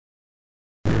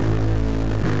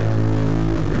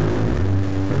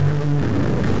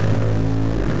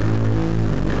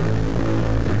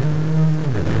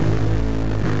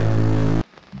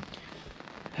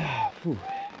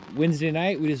Wednesday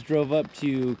night, we just drove up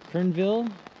to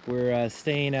Kernville. We're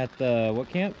staying at the, what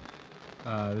camp?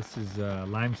 This is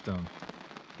Limestone.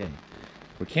 Okay.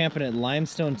 We're camping at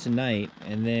Limestone tonight,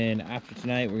 and then after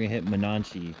tonight, we're gonna hit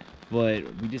Monache. But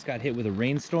we just got hit with a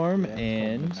rainstorm,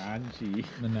 and... Monache.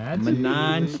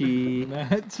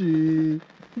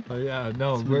 Oh yeah,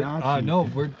 no,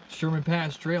 we're Sherman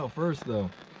Pass Trail first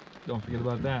though. Don't forget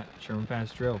about that. Sherman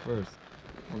Pass Trail first.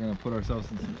 We're gonna put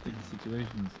ourselves in some sticky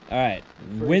situations. All right.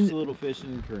 First little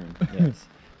fishing in Kern. Yes.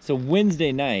 So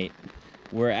Wednesday night,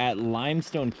 we're at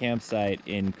Limestone Campsite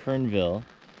in Kernville,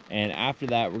 and after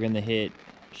that, we're gonna hit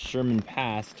Sherman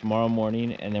Pass tomorrow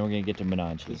morning, and then we're gonna get to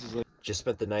Monache. Just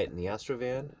spent the night in the Astro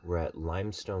van. We're at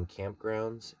Limestone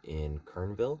Campgrounds in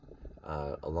Kernville,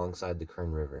 alongside the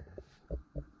Kern River.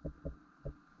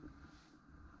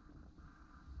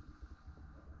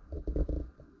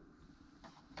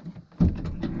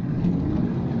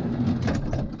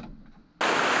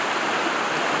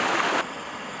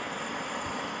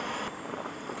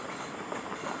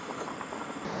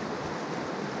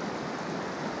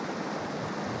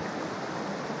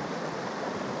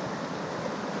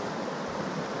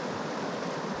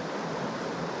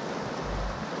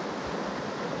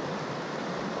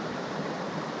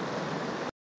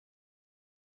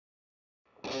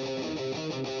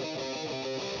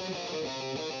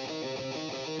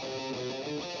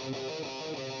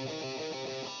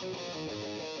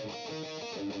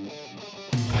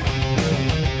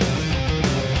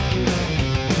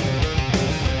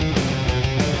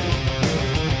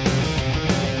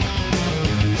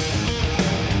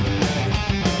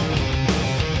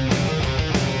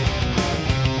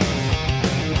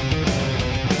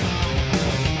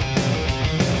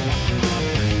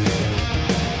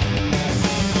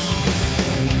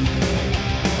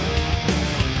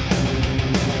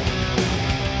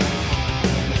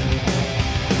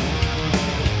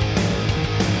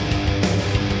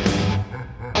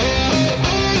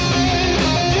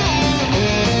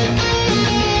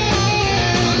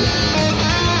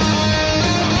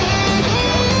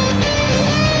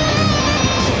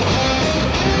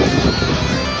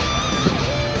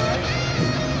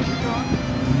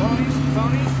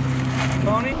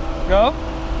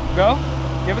 Go.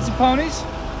 Give it some ponies.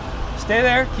 Stay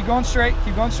there. Keep going straight.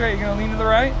 Keep going straight. You're going to lean to the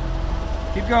right.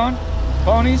 Keep going.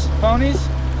 Ponies, ponies,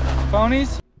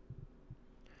 ponies.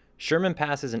 Sherman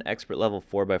Pass is an expert level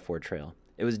 4x4 trail.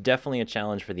 It was definitely a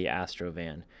challenge for the Astro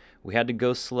van. We had to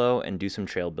go slow and do some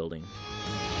trail building.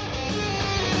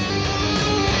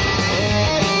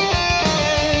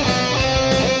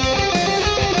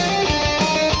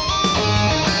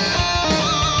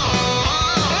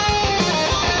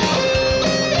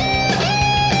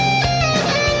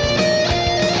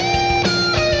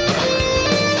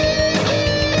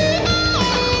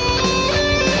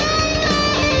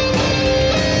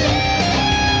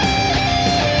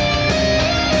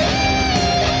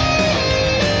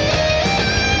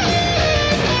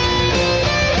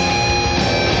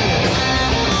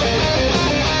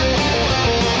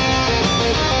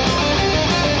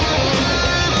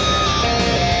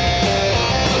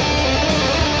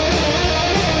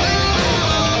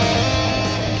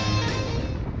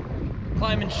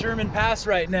 Climbing Sherman Pass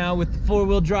right now with the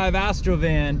 4-wheel drive Astro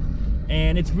van,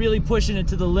 and it's really pushing it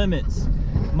to the limits.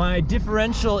 My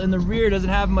differential in the rear doesn't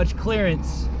have much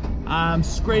clearance. I'm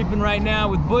scraping right now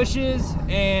with bushes,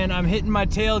 and I'm hitting my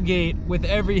tailgate with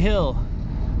every hill.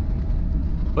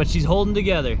 But she's holding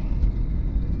together.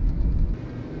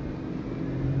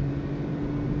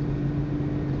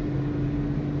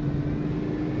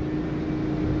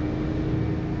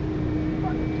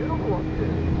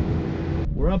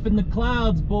 We're up in the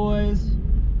clouds, boys.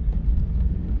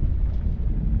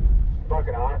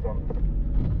 Fucking awesome.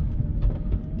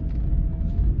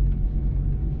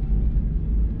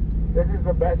 This is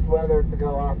the best weather to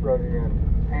go off-roading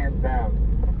in, hands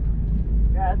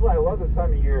down. Yeah, that's why I love this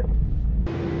time of year.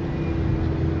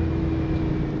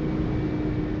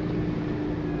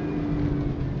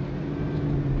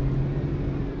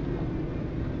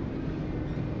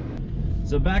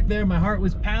 So back there, my heart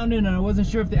was pounding and I wasn't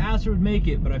sure if the Astro would make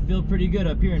it, but I feel pretty good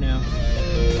up here now.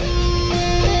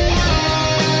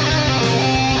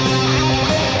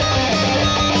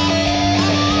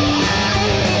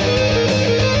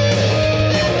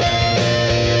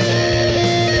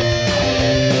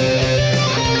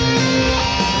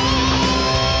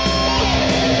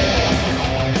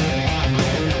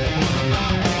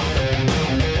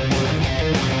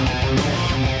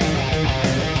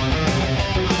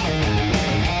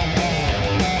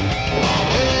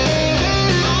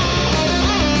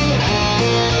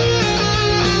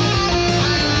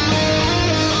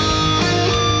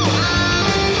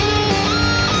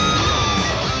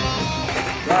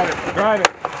 Drive it.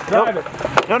 Drive it.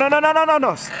 No, no, no, no, no, no,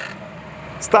 no.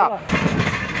 Stop.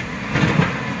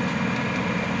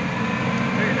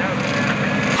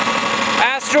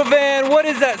 Astro van, what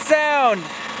is that sound?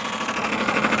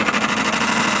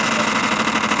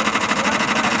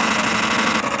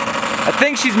 I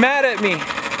think she's mad at me.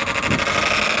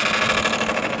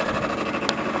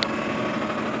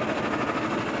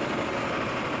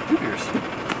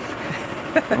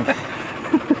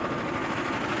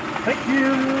 Thank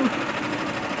you.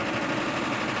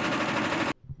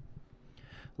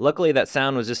 Luckily that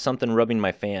sound was just something rubbing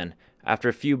my fan. After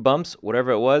a few bumps, whatever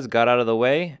it was got out of the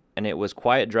way, and it was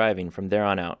quiet driving from there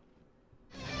on out.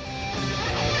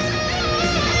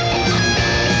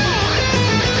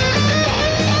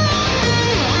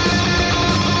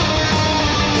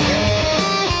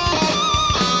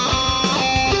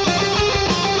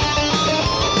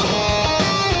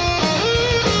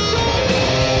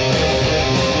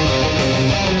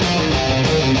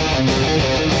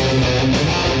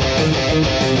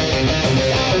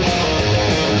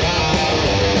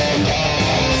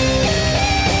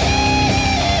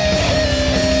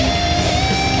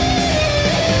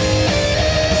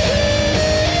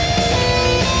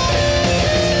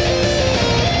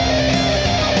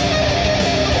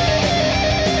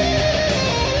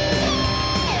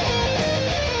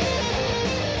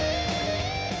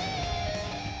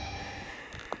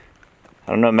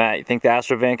 I don't know, Matt, you think the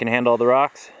Astro van can handle all the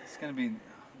rocks? It's gonna be a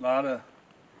lot of,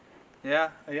 yeah,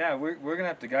 we're gonna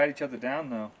have to guide each other down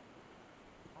though.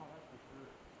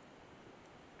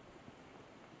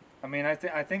 I mean, I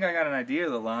think I got an idea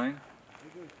of the line.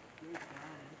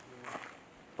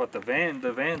 But the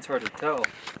van's hard to tell.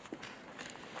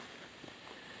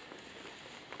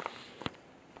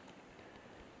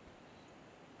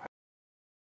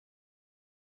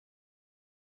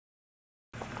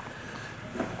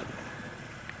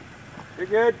 You're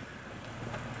good.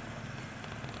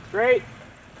 Straight.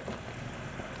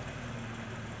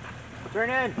 Turn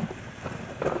in.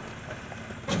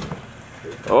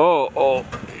 Oh.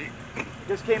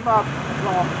 Just came up. That's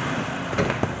all.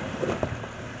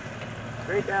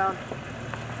 Straight down.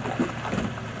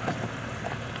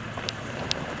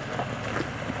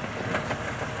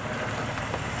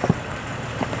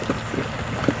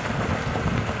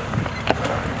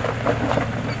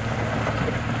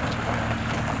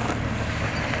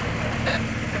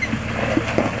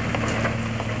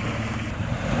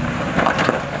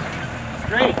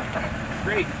 Straight.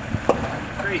 Straight.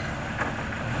 Straight.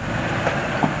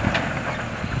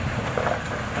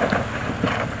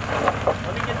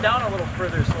 Let me get down a little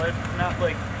further so I'm not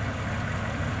like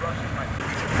rushing my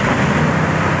feet.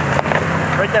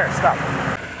 Right there, stop.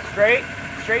 Straight.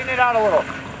 Straighten it out a little.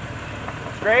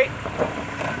 Straight.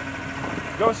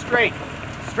 Go straight.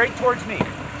 Straight towards me.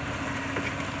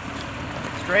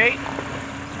 Straight.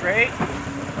 Straight.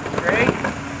 Straight.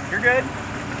 You're good.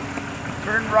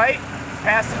 Turn right.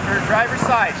 Passenger, driver's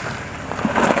side.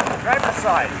 Driver's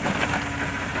side.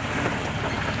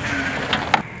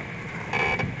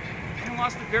 Anyone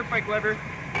lost the dirt bike lever?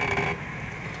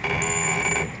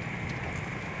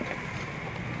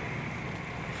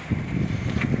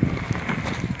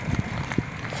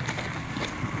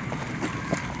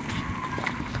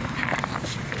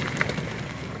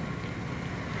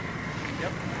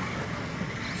 Yep.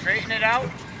 Straighten it out.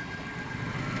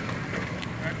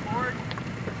 Right forward.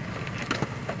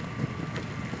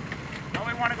 Now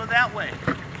we want to go that way.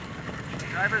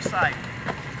 Driver's side.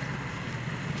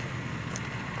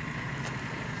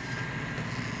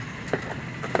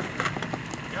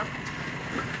 Yep.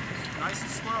 Nice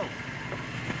and slow.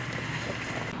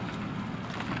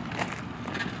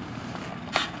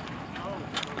 Oh.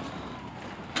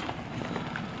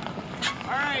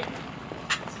 All right.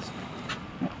 This is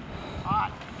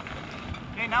hot.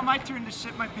 Okay, now my turn to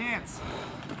shit my pants.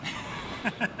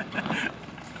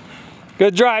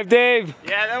 Good drive, Dave.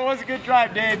 Yeah, that was a good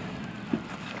drive, Dave.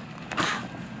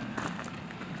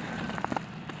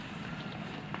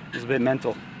 It was a bit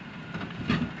mental.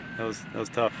 That was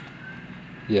tough.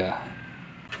 Yeah.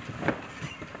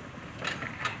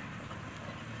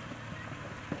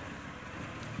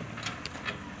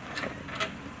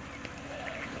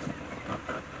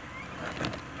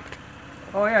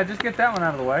 Oh yeah, just get that one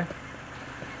out of the way.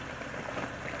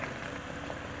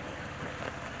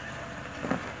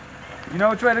 You know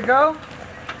which way to go? Oh,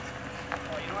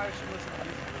 you know I should listen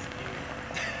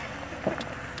to you.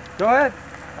 Go ahead.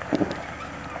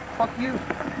 Fuck you.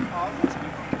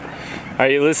 Are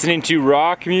you listening to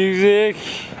rock music?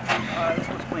 That's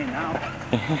what's playing now.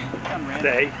 I'm ready.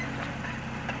 Stay.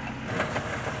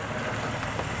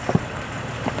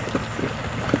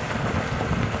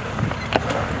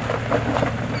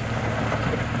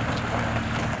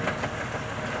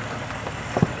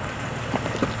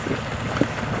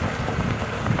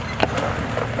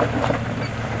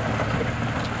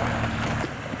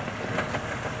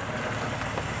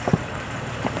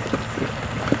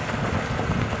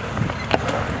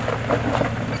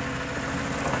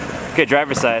 Okay,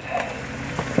 driver's side.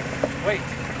 Wait,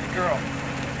 good girl.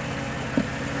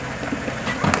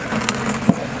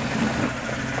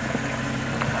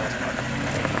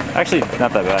 Actually,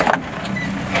 not that bad.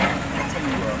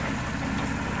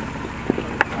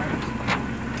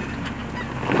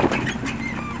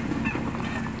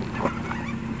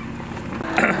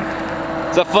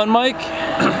 Is that fun, Mike?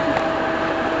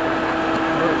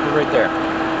 We're right there.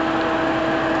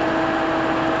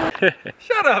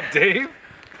 Shut up, Dave.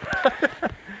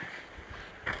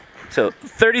 So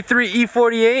 33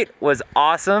 E48 was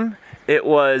awesome. It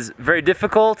was very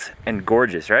difficult and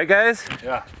gorgeous, right guys?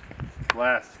 Yeah,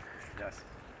 blast. Yes,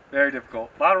 very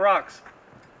difficult. A lot of rocks.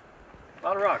 A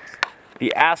lot of rocks.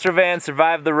 The Astro van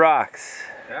survived the rocks.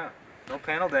 Yeah, no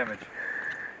panel damage.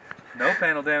 No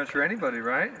panel damage for anybody,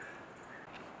 right?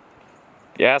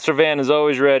 The Astro van is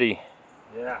always ready.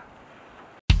 Yeah.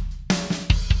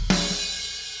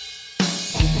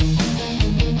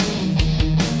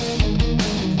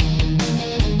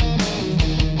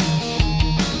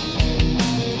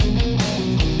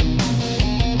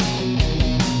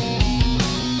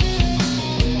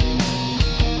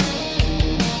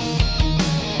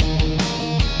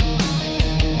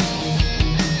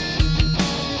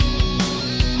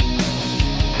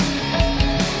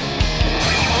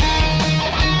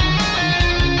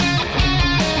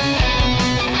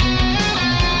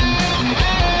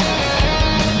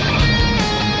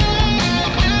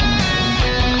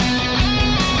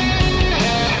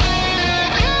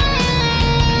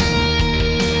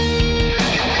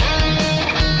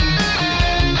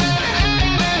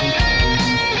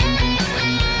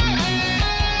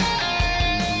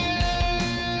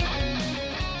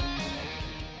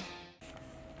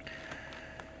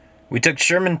 We took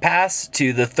Sherman Pass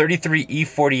to the 33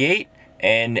 E48,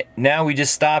 and now we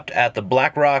just stopped at the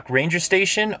Black Rock Ranger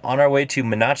Station on our way to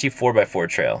Monache 4x4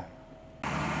 Trail.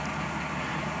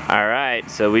 Alright,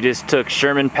 so we just took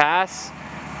Sherman Pass,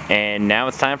 and now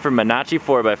it's time for Monache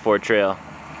 4x4 Trail.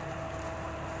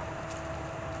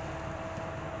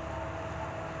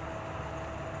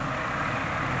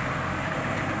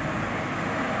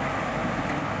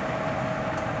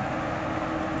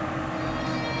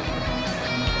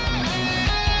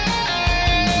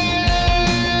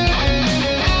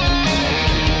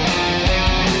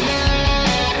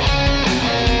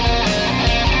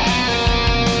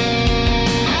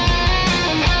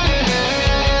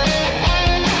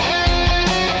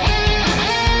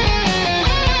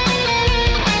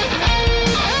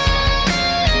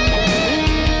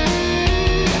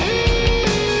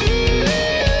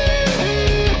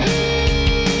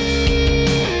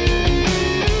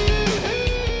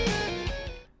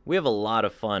 We have a lot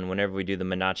of fun whenever we do the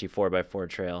Monache 4x4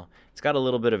 Trail. It's got a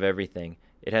little bit of everything.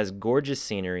 It has gorgeous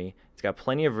scenery, it's got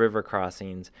plenty of river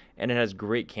crossings, and it has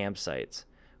great campsites.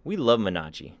 We love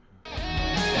Monache.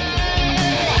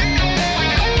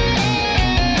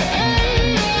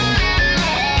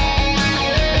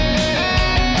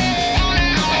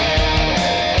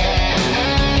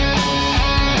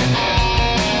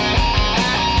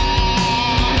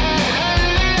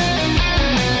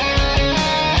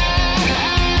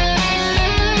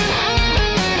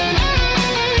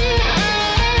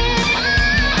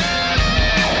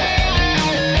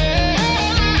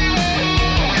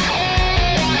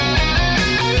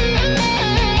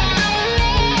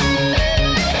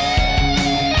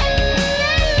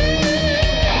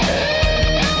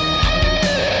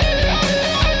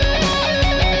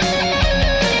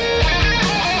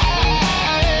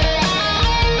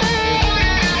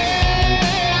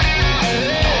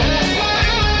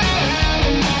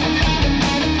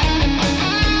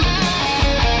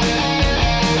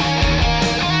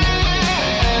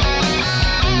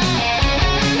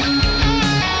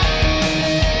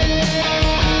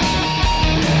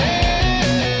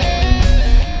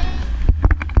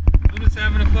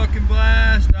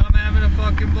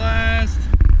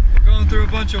 Through a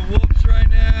bunch of whoops right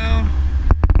now.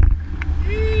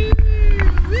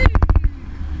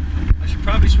 I should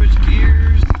probably switch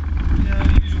gears, you know,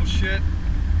 usual shit.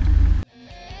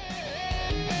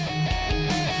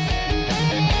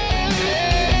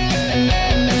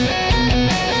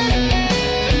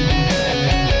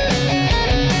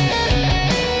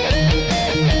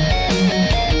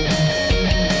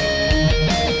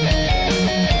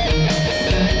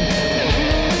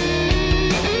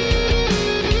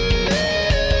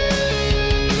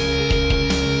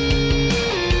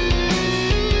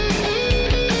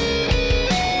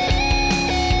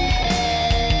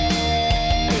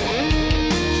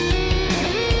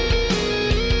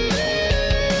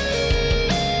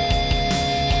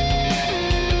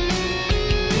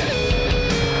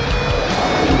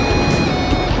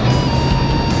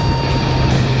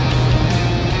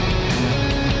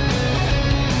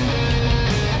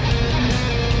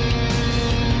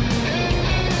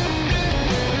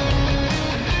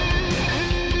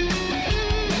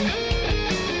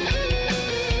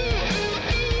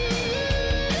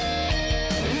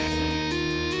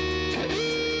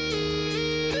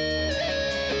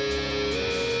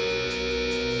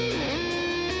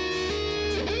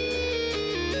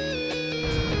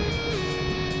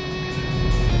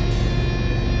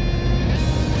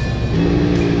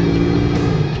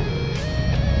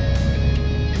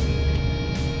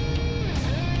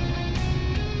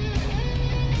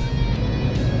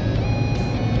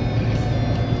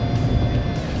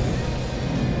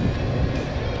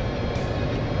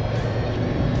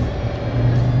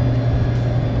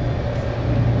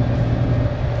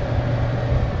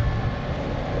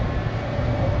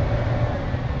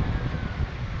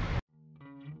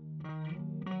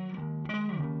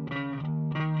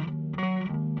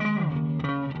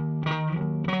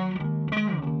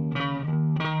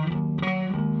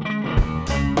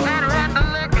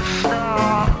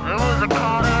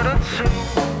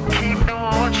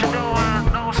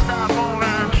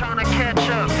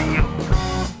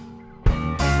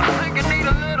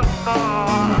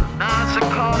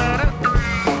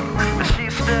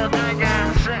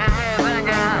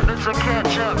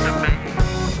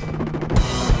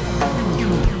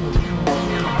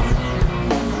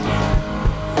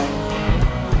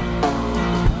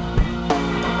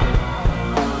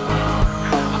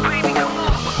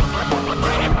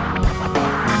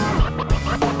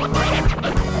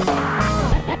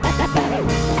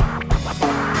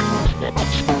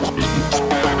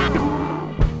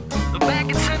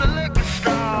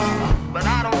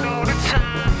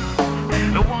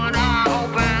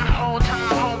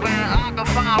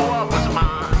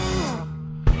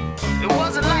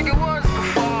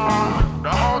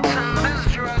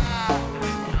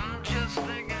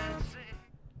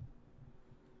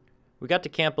 got to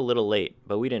camp a little late,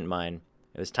 but we didn't mind.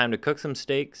 It was time to cook some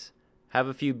steaks, have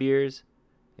a few beers,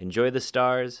 enjoy the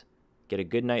stars, get a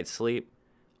good night's sleep,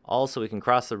 all so we can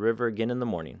cross the river again in the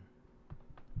morning.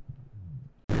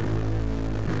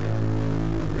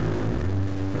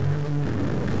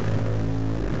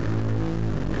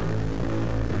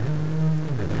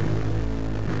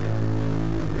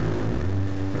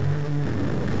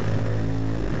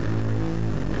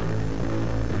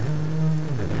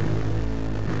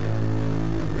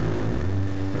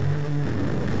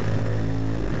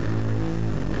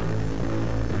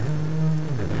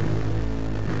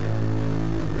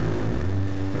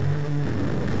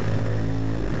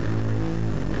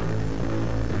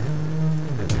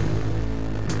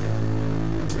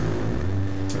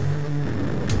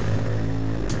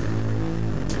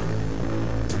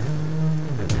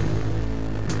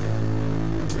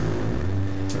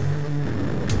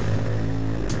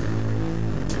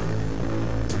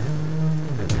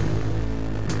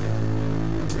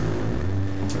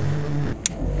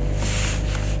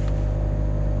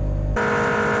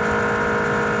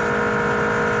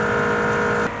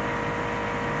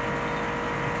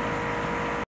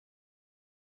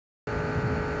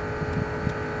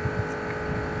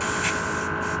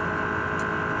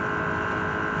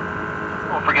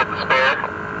 Don't forget the spare.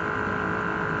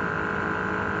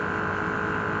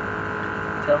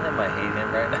 Tell him I hate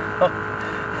him right now.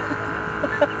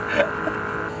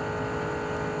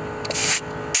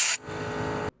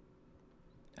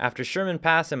 After Sherman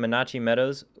Pass and Monache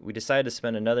Meadows, we decided to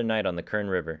spend another night on the Kern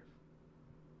River.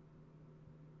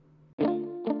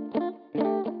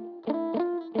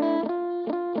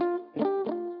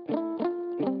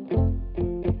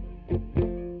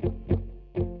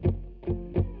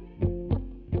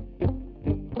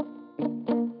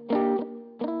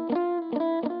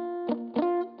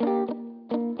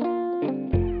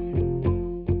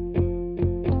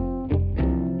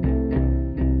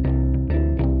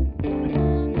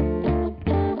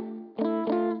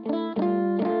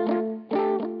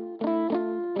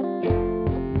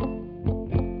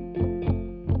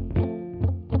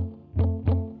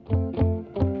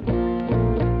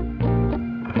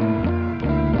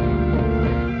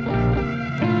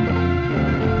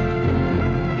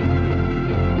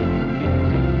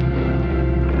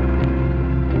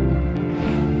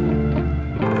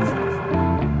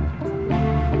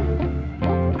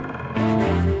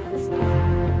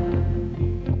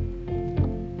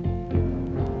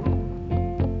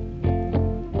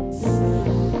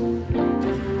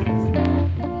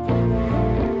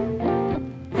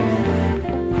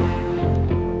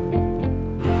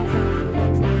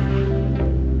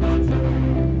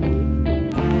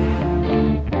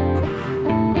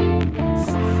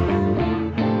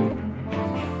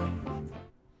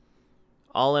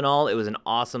 All in all, it was an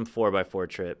awesome 4x4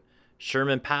 trip.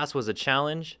 Sherman Pass was a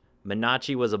challenge,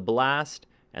 Monache was a blast,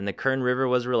 and the Kern River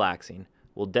was relaxing.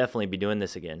 We'll definitely be doing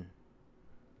this again.